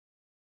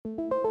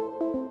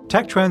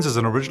Tech Trends is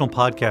an original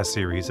podcast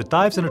series that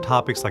dives into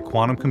topics like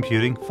quantum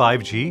computing,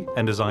 5G,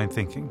 and design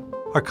thinking.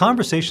 Our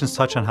conversations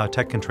touch on how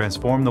tech can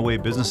transform the way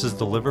businesses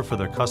deliver for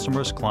their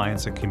customers,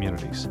 clients, and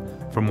communities.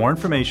 For more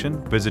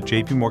information, visit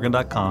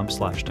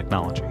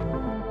jpmorgan.com/technology.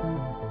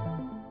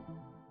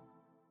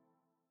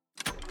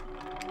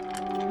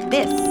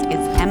 This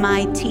is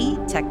MIT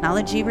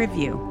Technology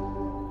Review.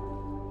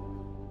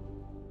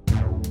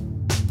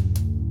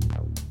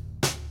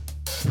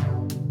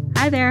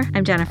 Hi there,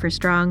 I'm Jennifer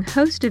Strong,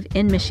 host of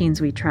In Machines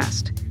We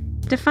Trust.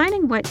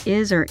 Defining what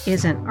is or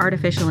isn't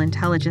artificial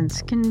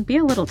intelligence can be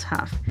a little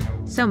tough,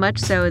 so much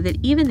so that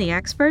even the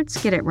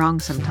experts get it wrong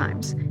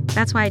sometimes.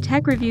 That's why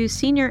Tech Review's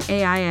senior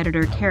AI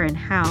editor Karen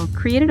Howe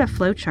created a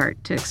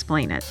flowchart to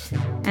explain it.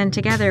 And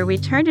together we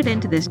turned it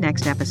into this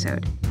next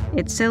episode.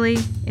 It's silly,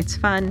 it's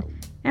fun,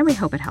 and we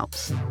hope it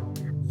helps.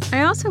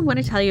 I also want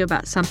to tell you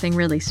about something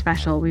really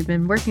special we've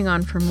been working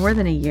on for more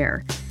than a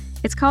year.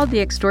 It's called The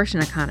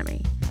Extortion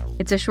Economy.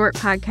 It's a short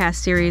podcast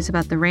series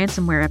about the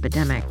ransomware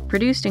epidemic,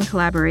 produced in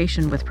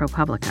collaboration with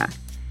ProPublica.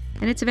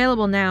 And it's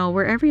available now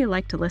wherever you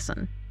like to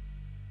listen.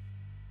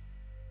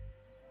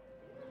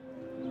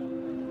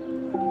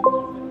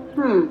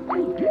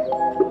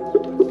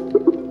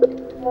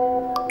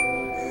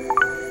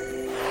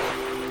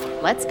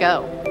 Let's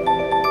go.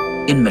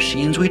 In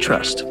Machines We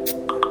Trust.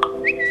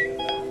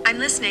 I'm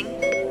listening.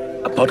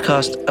 A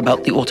podcast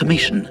about the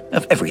automation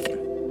of everything.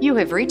 You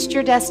have reached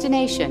your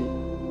destination.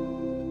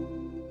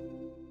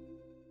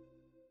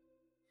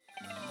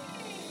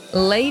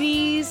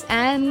 Ladies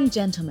and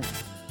gentlemen,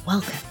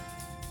 welcome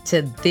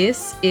to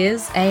This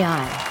Is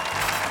AI.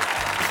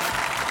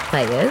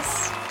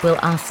 Players will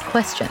ask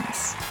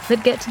questions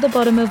that get to the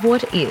bottom of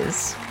what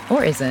is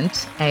or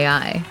isn't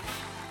AI.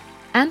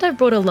 And I've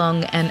brought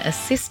along an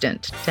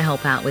assistant to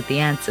help out with the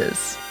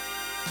answers.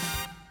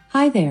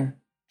 Hi there.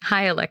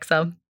 Hi,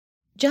 Alexa.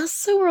 Just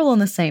so we're all on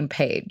the same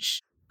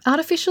page,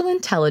 artificial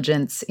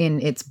intelligence in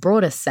its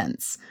broadest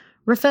sense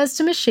refers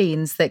to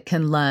machines that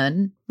can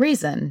learn,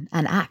 reason,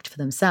 and act for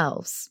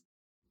themselves.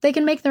 They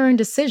can make their own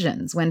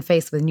decisions when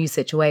faced with new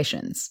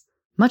situations,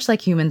 much like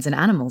humans and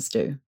animals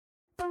do.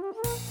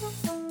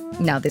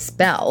 Now, this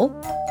bell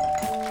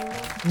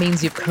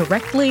means you've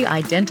correctly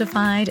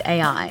identified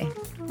AI.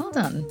 Well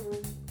done.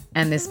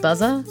 And this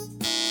buzzer?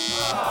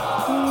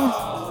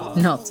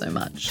 Not so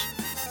much.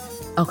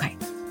 Okay,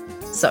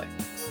 so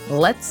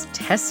let's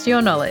test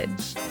your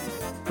knowledge.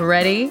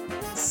 Ready,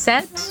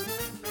 set,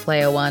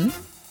 player one.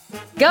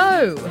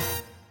 Go!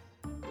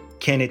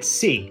 Can it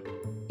see?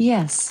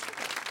 Yes.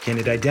 Can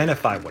it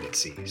identify what it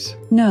sees?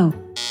 No.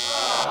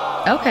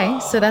 Okay,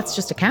 so that's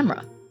just a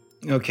camera.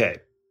 Okay,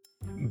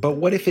 but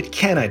what if it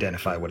can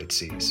identify what it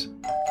sees?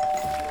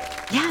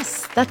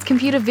 Yes, that's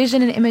computer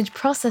vision and image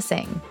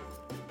processing.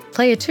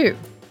 Player two.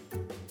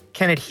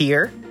 Can it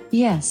hear?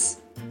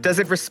 Yes. Does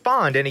it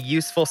respond in a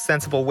useful,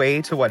 sensible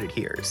way to what it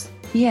hears?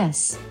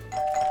 Yes.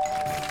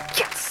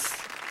 Yes!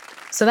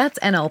 So that's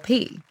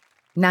NLP,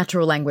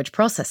 natural language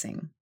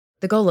processing.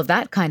 The goal of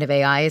that kind of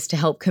AI is to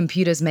help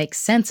computers make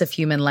sense of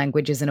human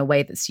languages in a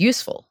way that's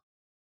useful.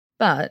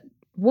 But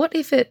what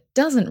if it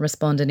doesn't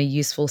respond in a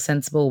useful,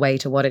 sensible way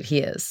to what it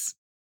hears?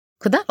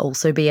 Could that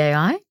also be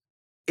AI?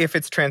 If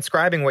it's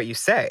transcribing what you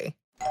say.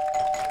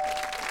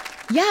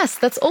 Yes,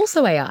 that's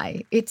also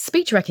AI. It's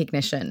speech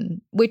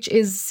recognition, which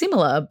is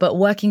similar but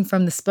working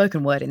from the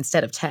spoken word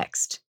instead of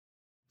text.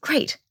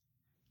 Great.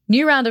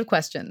 New round of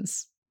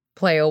questions.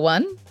 Player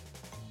one.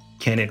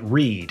 Can it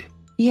read?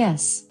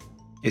 Yes.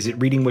 Is it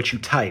reading what you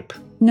type?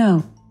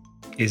 No.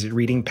 Is it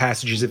reading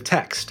passages of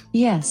text?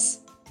 Yes.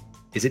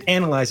 Is it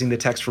analyzing the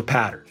text for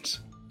patterns?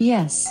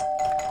 Yes.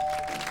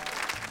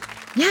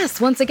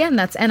 Yes, once again,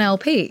 that's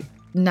NLP,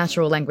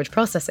 natural language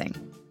processing.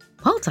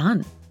 Well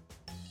done.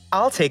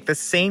 I'll take the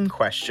same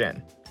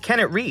question. Can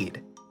it read?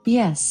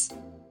 Yes.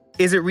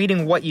 Is it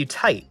reading what you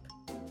type?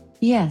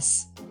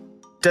 Yes.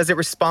 Does it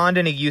respond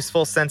in a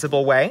useful,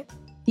 sensible way?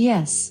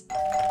 Yes.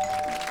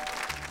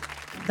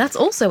 That's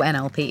also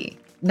NLP,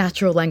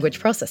 natural language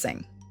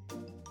processing.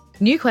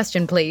 New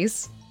question,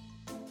 please.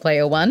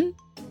 Player one.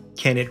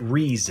 Can it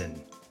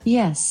reason?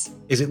 Yes.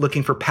 Is it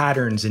looking for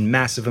patterns in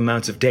massive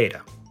amounts of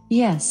data?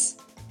 Yes.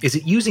 Is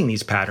it using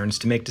these patterns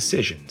to make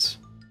decisions?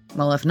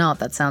 Well, if not,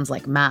 that sounds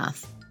like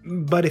math.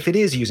 But if it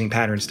is using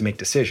patterns to make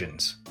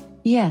decisions?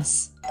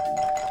 Yes.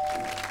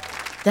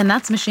 Then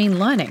that's machine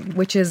learning,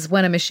 which is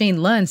when a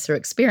machine learns through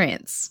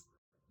experience.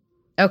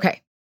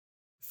 Okay.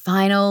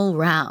 Final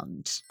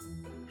round.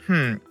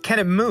 Can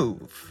it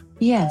move?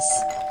 Yes.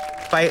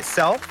 By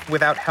itself,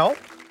 without help?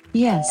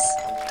 Yes.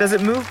 Does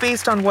it move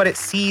based on what it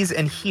sees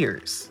and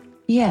hears?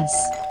 Yes.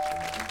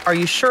 Are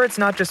you sure it's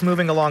not just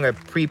moving along a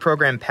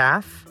pre-programmed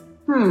path?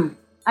 I'm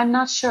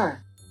not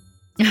sure.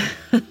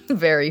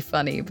 Very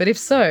funny, but if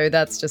so,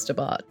 that's just a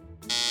bot.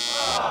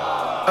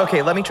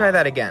 Okay, let me try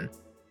that again.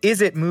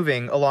 Is it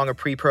moving along a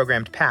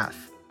pre-programmed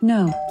path?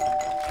 No.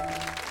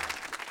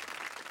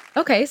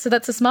 Okay, so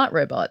that's a smart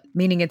robot,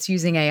 meaning it's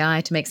using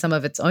AI to make some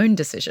of its own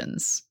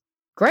decisions.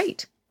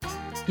 Great.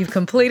 You've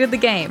completed the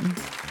game.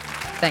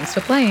 Thanks for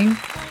playing.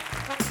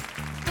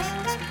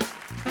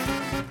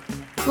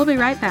 We'll be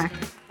right back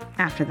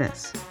after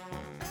this.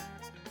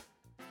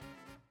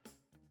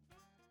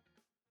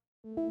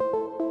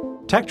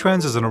 Tech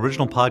Trends is an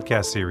original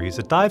podcast series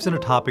that dives into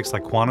topics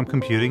like quantum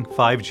computing,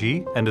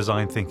 5G, and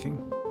design thinking.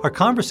 Our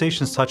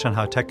conversations touch on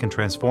how tech can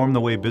transform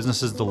the way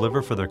businesses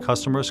deliver for their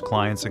customers,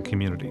 clients, and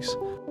communities.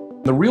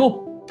 The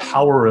real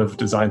power of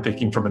design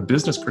thinking from a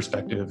business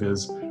perspective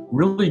is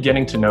really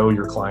getting to know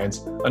your clients,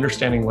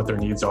 understanding what their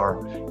needs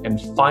are, and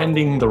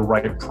finding the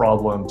right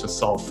problem to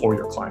solve for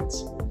your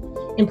clients.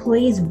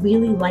 Employees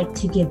really like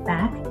to give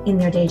back in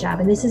their day job.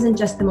 And this isn't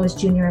just the most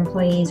junior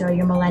employees or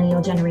your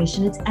millennial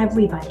generation, it's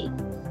everybody.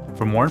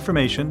 For more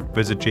information,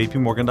 visit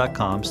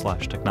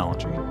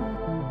jpmorgan.com/technology.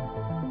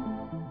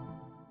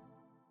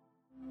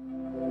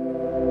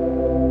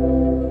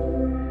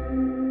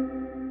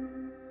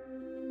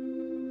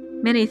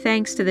 Many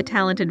thanks to the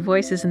talented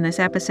voices in this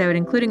episode,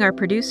 including our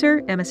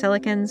producer, Emma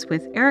Silikans,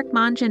 with Eric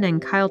Mongen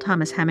and Kyle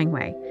Thomas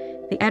Hemingway.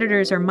 The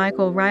editors are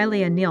Michael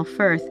Riley and Neil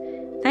Firth.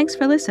 Thanks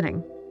for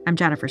listening. I'm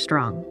Jennifer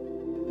Strong.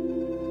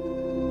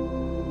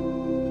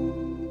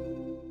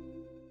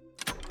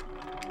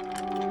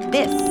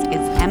 This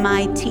is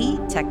MIT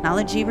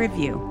Technology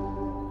Review.